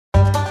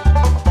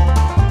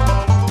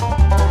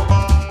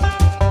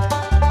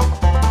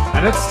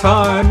And it's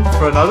time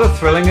for another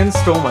thrilling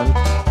installment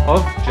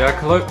of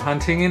Jackalope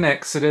Hunting in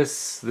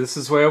Exodus. This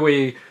is where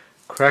we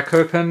crack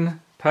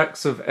open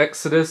packs of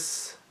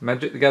Exodus,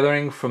 Magic the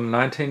Gathering from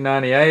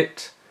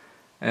 1998,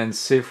 and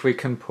see if we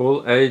can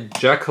pull a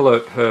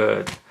Jackalope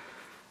Herd.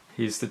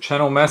 He's the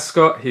channel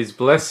mascot, he's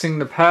blessing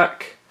the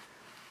pack.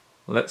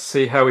 Let's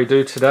see how we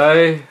do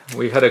today.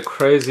 We had a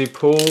crazy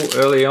pull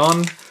early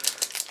on.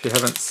 If you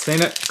haven't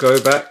seen it,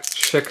 go back,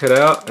 check it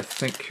out. I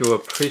think you'll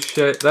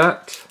appreciate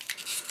that.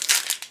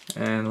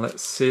 And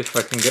let's see if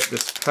I can get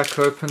this pack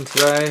open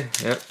today.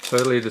 Yep,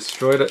 totally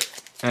destroyed it.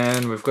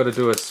 And we've got to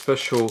do a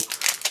special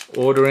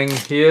ordering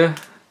here.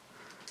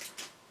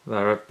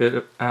 They're a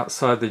bit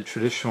outside the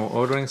traditional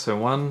ordering. So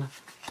 1,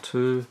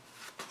 2,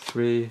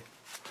 3,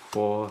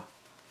 4,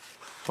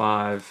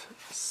 5,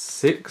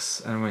 6.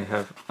 And we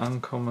have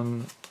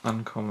uncommon,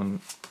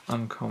 uncommon,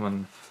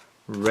 uncommon,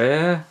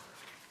 rare.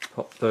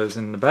 Pop those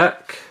in the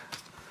back.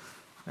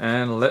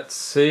 And let's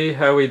see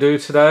how we do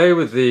today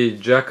with the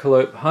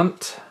Jackalope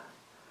Hunt.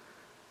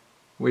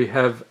 We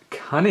have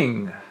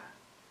Cunning.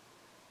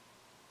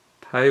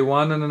 Pay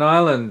 1 and an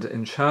island.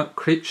 Enchant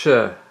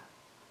creature.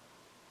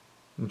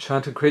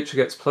 Enchanted creature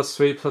gets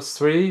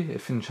 +3/+3.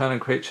 If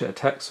enchanted creature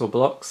attacks or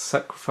blocks,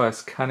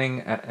 sacrifice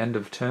Cunning at end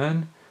of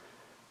turn.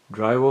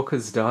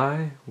 Drywalkers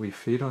die. We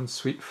feed on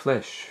sweet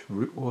flesh.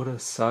 Rootwater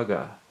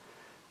Saga.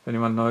 If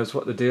anyone knows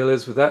what the deal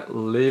is with that,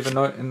 leave a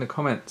note in the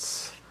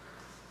comments.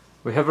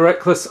 We have a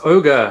Reckless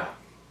Ogre.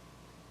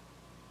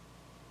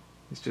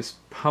 He's just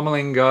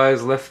pummeling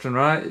guys left and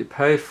right. You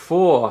pay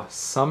 4.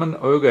 Summon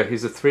Ogre.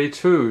 He's a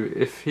 3/2.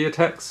 If he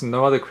attacks and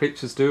no other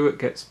creatures do, it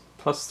gets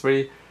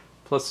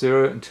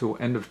 +3/+0 until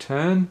end of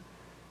turn.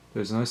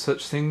 There's no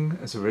such thing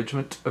as a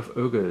regiment of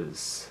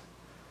ogres.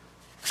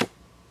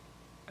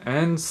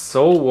 And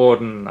Soul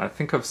Warden. I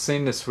think I've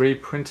seen this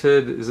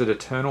reprinted. Is it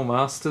Eternal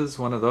Masters?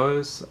 One of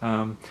those.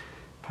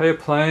 Pay a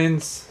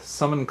plains.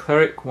 Summon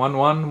Cleric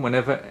 1/1.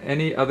 Whenever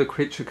any other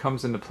creature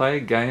comes into play,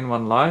 gain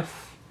 1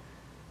 life.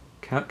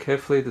 Count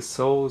carefully the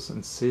souls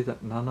and see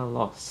that none are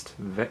lost.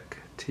 Vec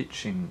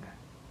Teaching.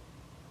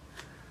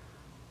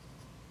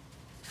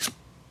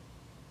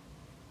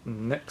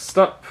 Next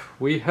up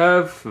we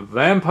have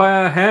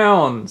Vampire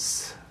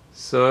Hounds.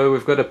 So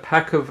we've got a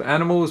pack of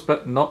animals,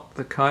 but not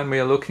the kind we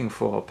are looking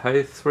for.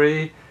 Pay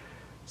 3,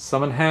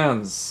 summon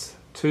Hounds.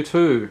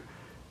 2/2.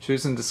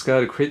 Choose and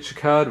discard a creature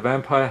card.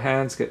 Vampire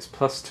Hounds gets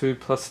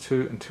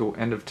 +2/+2 until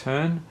end of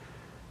turn.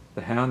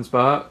 The Hound's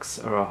barks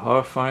are a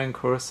horrifying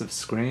chorus of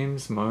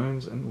screams,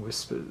 moans, and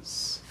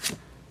whispers.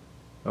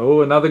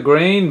 Oh, another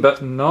green,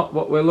 but not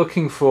what we're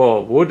looking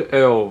for. Wood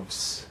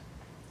Elves.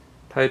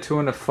 Pay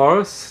 2 in a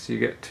forest. You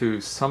get to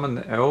summon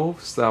the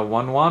elves. They're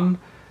 1/1.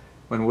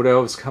 When Wood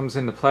Elves comes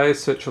into play,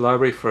 search your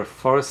library for a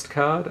forest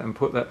card and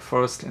put that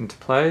forest into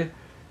play.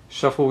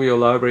 Shuffle your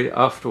library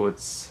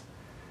afterwards.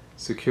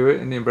 Secure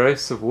in the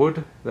embrace of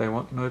wood. They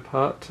want no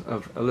part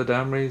of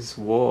Eladamri's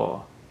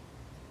war.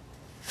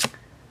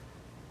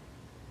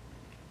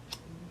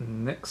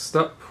 Next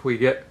up we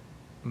get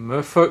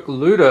Merfolk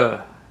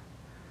Looter.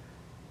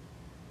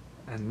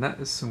 And that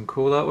is some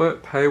cool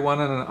artwork. Pay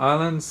 1 and an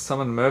island.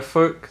 Summon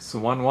Merfolk. It's a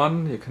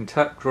 1/1. You can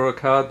tap, draw a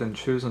card, then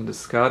choose and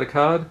discard a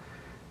card.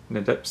 In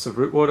the depths of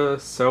Rootwater,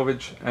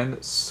 Salvage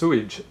and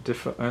Sewage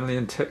differ only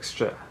in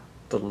texture.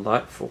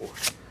 Delightful.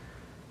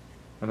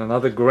 And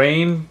another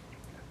green.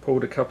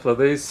 Pulled a couple of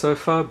these so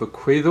far.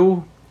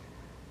 Bequeathal.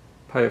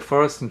 Pay a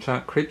forest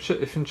enchant creature.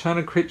 If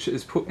enchanted creature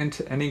is put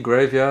into any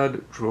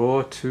graveyard,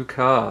 draw 2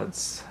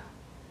 cards.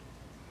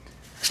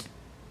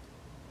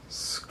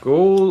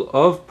 School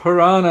of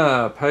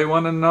Piranha. Pay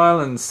 1 and an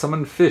island.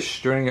 Summon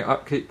fish. During your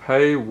upkeep,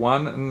 pay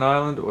 1 and an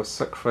island or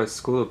sacrifice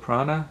School of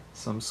Piranha.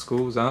 Some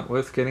schools aren't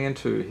worth getting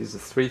into. He's a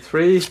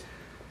 3/3.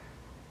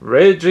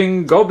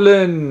 Raging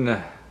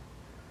Goblin.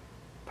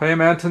 Pay a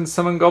mountain,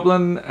 summon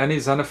Goblin, and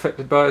he's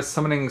unaffected by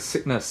summoning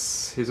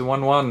sickness. He's a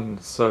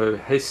 1/1, so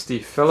Hasty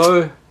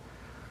Fellow.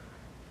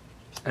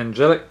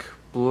 Angelic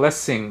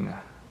Blessing.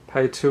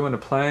 Pay 2 in a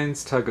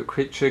plains. Target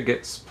creature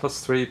gets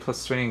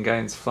 +3/+3 and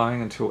gains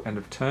flying until end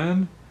of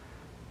turn.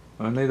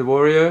 Only the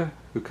warrior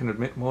who can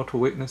admit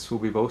mortal weakness will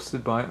be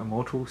bolstered by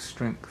immortal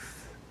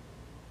strength.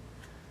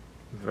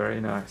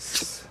 Very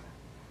nice.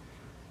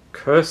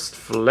 Cursed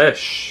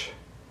Flesh.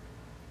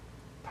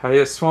 Pay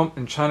a swamp.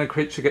 Enchanted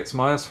creature gets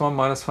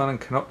 -1/-1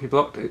 and cannot be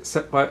blocked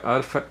except by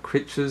artifact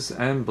creatures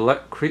and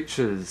black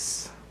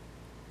creatures.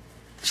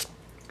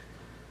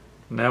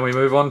 Now we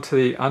move on to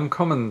the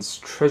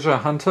uncommons. Treasure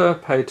Hunter.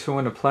 Pay 2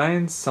 in a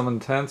plains. Summon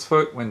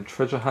Townsfolk. When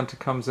Treasure Hunter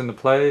comes into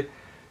play,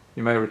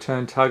 you may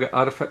return target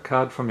artifact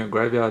card from your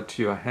graveyard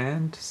to your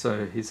hand.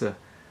 So he's a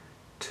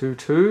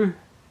 2/2.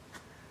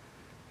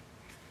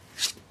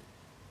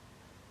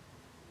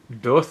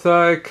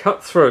 Dorthai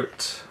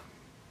Cutthroat.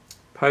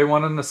 Pay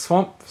 1 in the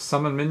swamp.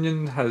 Summon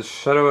minion has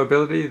shadow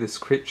ability. This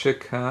creature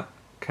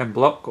can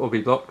block or be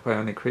blocked by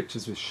only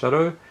creatures with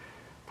shadow.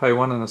 Pay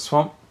 1 in a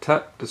swamp.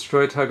 Tap,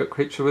 destroy target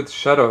creature with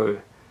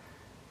shadow.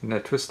 In their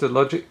twisted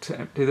logic, to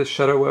empty the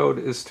shadow world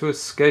is to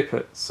escape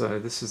it. So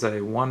this is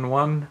a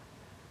 1/1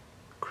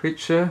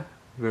 creature.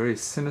 very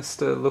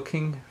sinister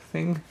looking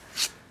thing.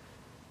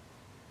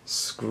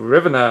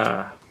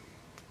 Scrivener.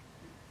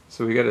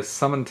 So we get a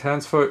summon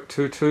townsfolk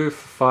 2/2 for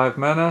 5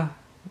 mana.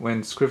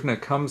 When Scrivener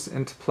comes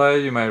into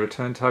play, you may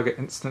return target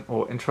instant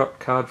or interrupt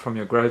card from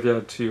your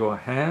graveyard to your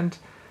hand.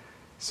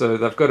 So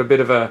they've got a bit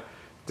of a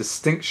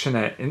distinction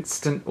at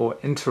instant or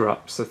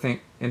interrupts. I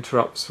think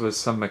interrupts was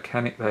some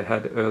mechanic they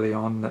had early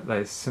on that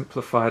they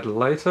simplified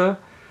later.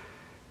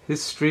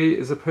 History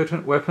is a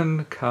potent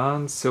weapon,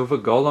 Khan's Silver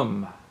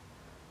Golem.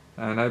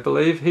 And I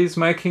believe he's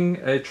making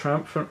a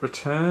triumphant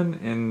return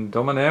in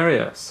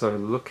Dominaria, so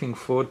looking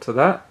forward to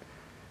that.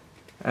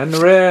 And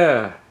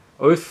rare,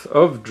 Oath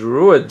of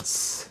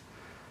Druids.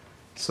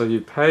 So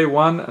you pay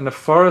 1 and a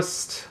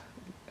forest,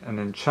 an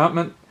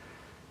enchantment.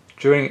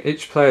 During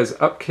each player's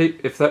upkeep,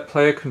 if that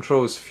player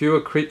controls fewer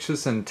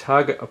creatures than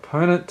target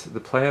opponent, the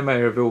player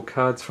may reveal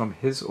cards from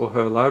his or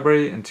her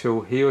library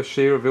until he or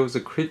she reveals a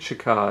creature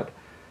card.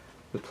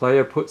 The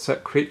player puts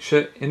that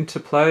creature into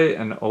play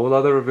and all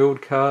other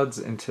revealed cards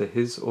into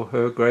his or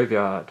her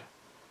graveyard.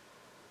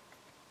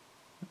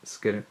 Let's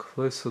get a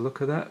closer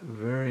look at that.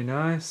 Very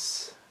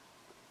nice.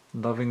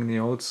 Loving the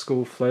old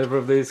school flavor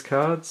of these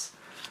cards.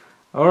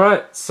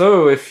 Alright,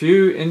 so if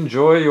you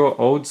enjoy your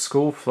old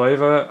school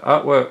flavor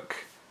artwork,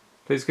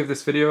 please give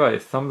this video a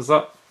thumbs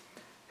up.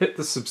 Hit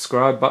the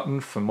subscribe button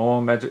for more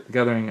Magic the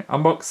Gathering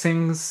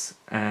unboxings,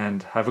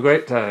 and have a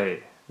great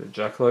day. The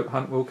Jackalope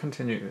hunt will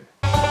continue.